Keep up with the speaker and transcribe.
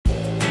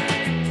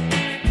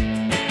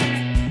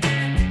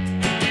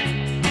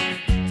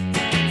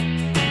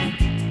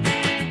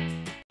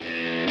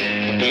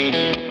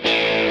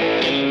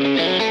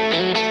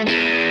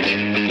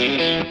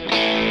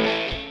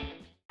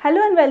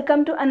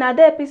welcome to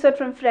another episode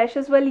from Fresh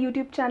as Well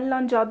YouTube channel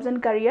on jobs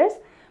and careers.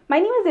 My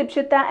name is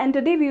Ipshita and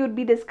today we would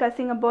be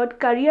discussing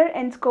about career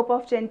and scope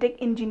of genetic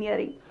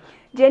engineering.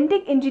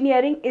 Genetic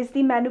engineering is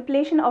the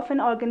manipulation of an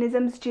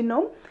organism's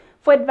genome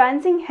for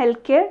advancing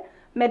healthcare,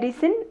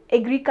 medicine,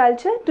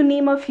 agriculture, to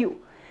name a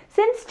few.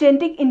 Since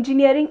genetic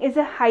engineering is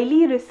a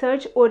highly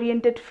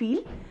research-oriented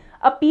field,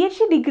 a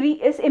PhD degree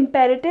is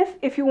imperative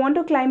if you want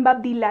to climb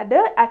up the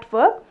ladder at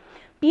work.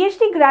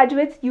 PhD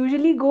graduates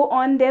usually go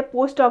on their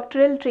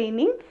postdoctoral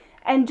training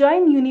and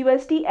join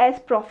university as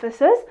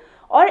professors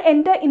or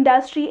enter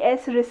industry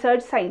as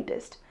research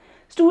scientists.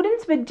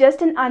 Students with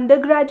just an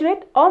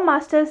undergraduate or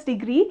master's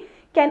degree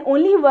can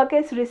only work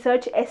as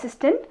research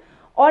assistant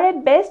or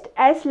at best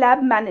as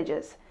lab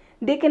managers.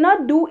 They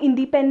cannot do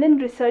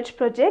independent research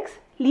projects,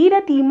 lead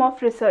a team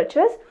of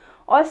researchers,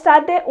 or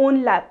start their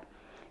own lab.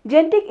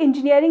 Genetic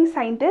engineering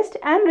scientists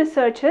and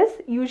researchers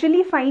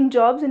usually find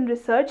jobs in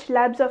research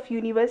labs of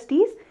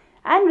universities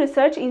and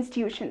research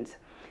institutions.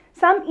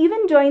 Some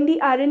even join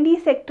the R&D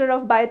sector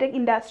of biotech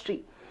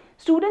industry.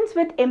 Students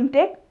with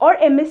M.Tech or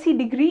MSc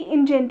degree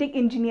in genetic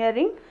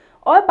engineering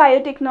or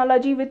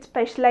biotechnology with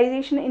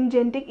specialization in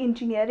genetic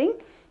engineering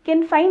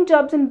can find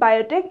jobs in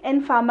biotech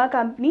and pharma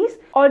companies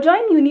or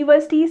join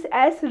universities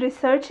as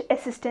research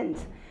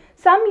assistants.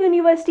 Some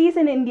universities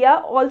in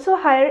India also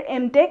hire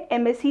M.Tech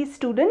MSc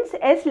students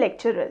as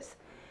lecturers.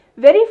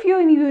 Very few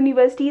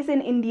universities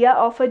in India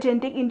offer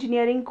genetic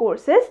engineering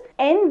courses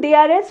and they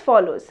are as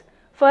follows.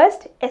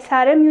 First,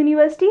 SRM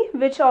University,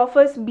 which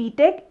offers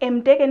B.Tech,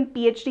 M.Tech and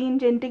PhD in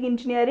genetic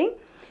engineering.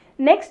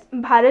 Next,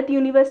 Bharat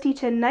University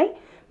Chennai,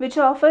 which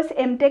offers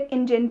M.Tech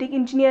in genetic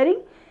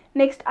engineering.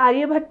 Next,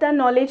 Aryabhatta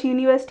Knowledge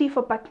University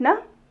for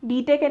Patna,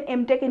 B.Tech and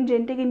M.Tech in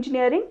genetic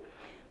engineering.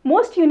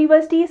 Most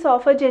universities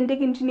offer genetic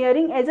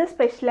engineering as a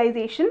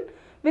specialization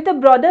with a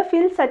broader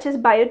field such as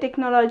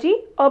biotechnology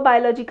or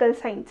biological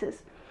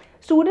sciences.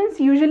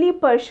 Students usually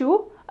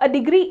pursue a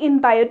degree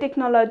in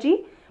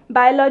biotechnology,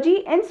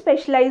 biology and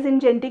specialize in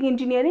genetic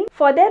engineering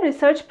for their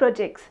research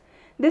projects.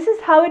 This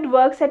is how it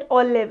works at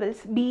all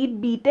levels, be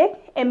it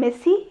B.Tech,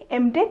 MSc,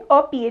 M.Tech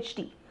or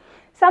PhD.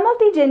 Some of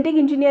the genetic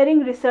engineering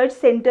research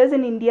centers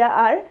in India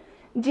are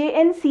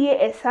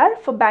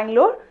JNCASR for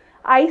Bangalore,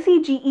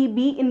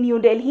 ICGEB in New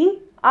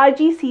Delhi,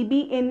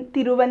 RGCB in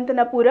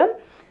Thiruvananthapuram,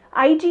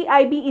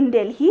 IGIB in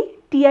Delhi,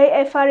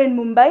 TIFR in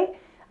Mumbai,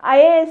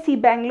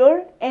 IISc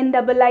Bangalore,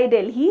 NII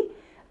Delhi,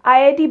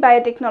 IIT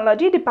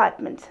Biotechnology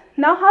departments.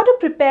 Now, how to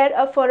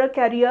prepare for a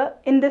career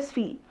in this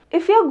field?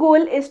 If your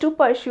goal is to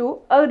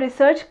pursue a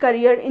research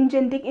career in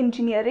genetic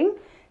engineering,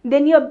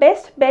 then your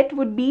best bet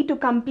would be to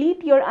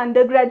complete your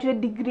undergraduate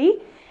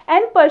degree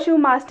and pursue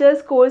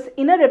master's course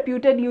in a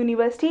reputed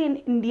university in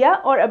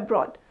India or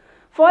abroad.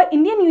 For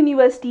Indian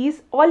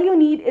universities, all you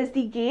need is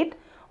the GATE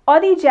or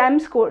the JAM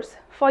scores.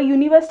 For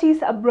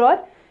universities abroad,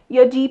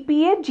 your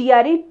GPA,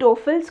 GRE,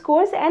 TOEFL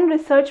scores and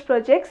research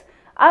projects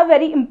are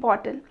very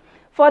important.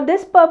 For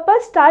this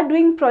purpose, start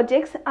doing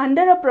projects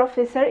under a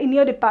professor in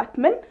your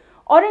department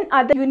or in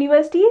other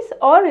universities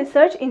or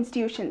research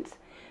institutions.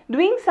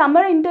 Doing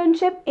summer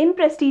internship in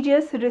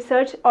prestigious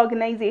research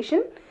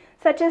organizations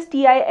such as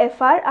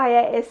TIFR,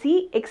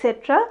 IISc,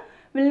 etc.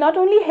 will not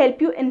only help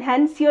you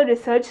enhance your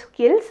research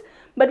skills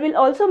but will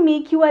also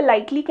make you a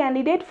likely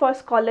candidate for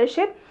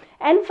scholarship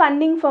and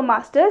funding for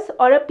masters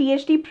or a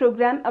PhD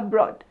program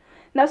abroad.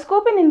 Now,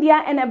 scope in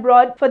India and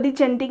abroad for the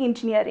genetic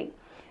engineering.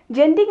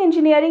 Genetic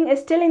engineering is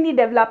still in the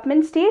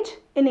development stage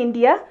in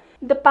India.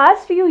 The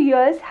past few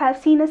years have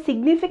seen a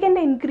significant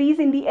increase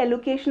in the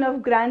allocation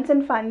of grants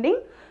and funding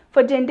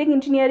for genetic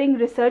engineering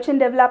research and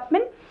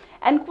development,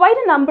 and quite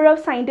a number of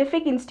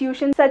scientific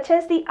institutions such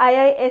as the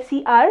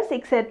IISERs,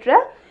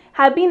 etc.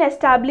 have been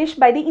established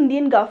by the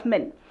Indian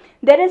government.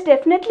 There is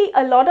definitely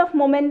a lot of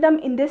momentum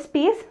in this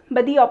space,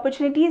 but the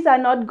opportunities are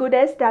not good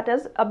as that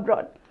is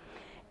abroad.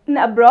 In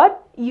abroad,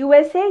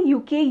 USA,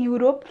 UK,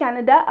 Europe,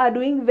 Canada are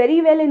doing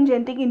very well in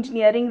genetic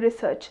engineering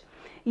research.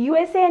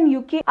 USA and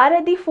UK are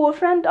at the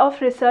forefront of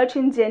research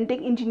in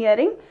genetic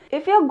engineering.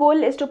 If your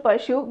goal is to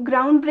pursue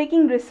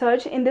groundbreaking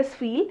research in this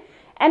field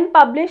and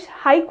publish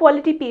high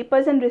quality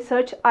papers and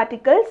research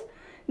articles,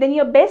 then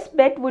your best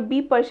bet would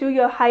be pursue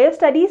your higher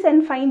studies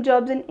and find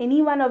jobs in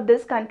any one of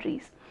these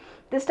countries.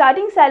 The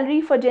starting salary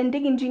for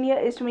genetic engineer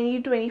is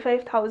 20 to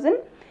 25,000.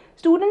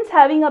 Students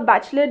having a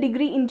bachelor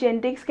degree in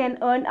genetics can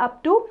earn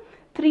up to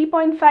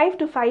 3.5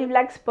 to 5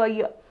 lakhs per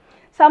year.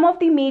 Some of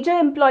the major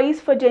employees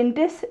for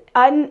genetics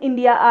in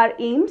India are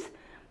AIIMS,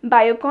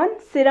 Biocon,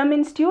 Serum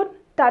Institute,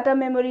 Tata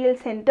Memorial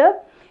Center,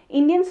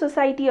 Indian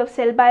Society of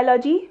Cell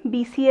Biology,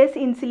 BCS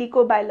in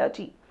Silico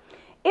Biology.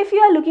 If you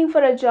are looking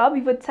for a job,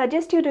 we would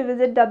suggest you to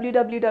visit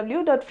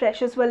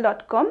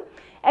www.freshaswell.com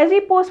as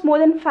we post more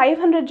than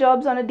 500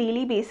 jobs on a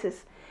daily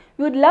basis.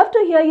 We would love to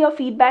hear your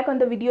feedback on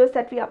the videos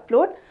that we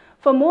upload.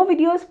 For more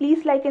videos,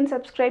 please like and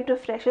subscribe to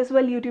Fresh as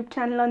Well YouTube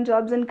channel on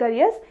jobs and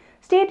careers.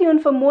 Stay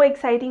tuned for more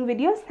exciting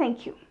videos.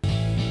 Thank you.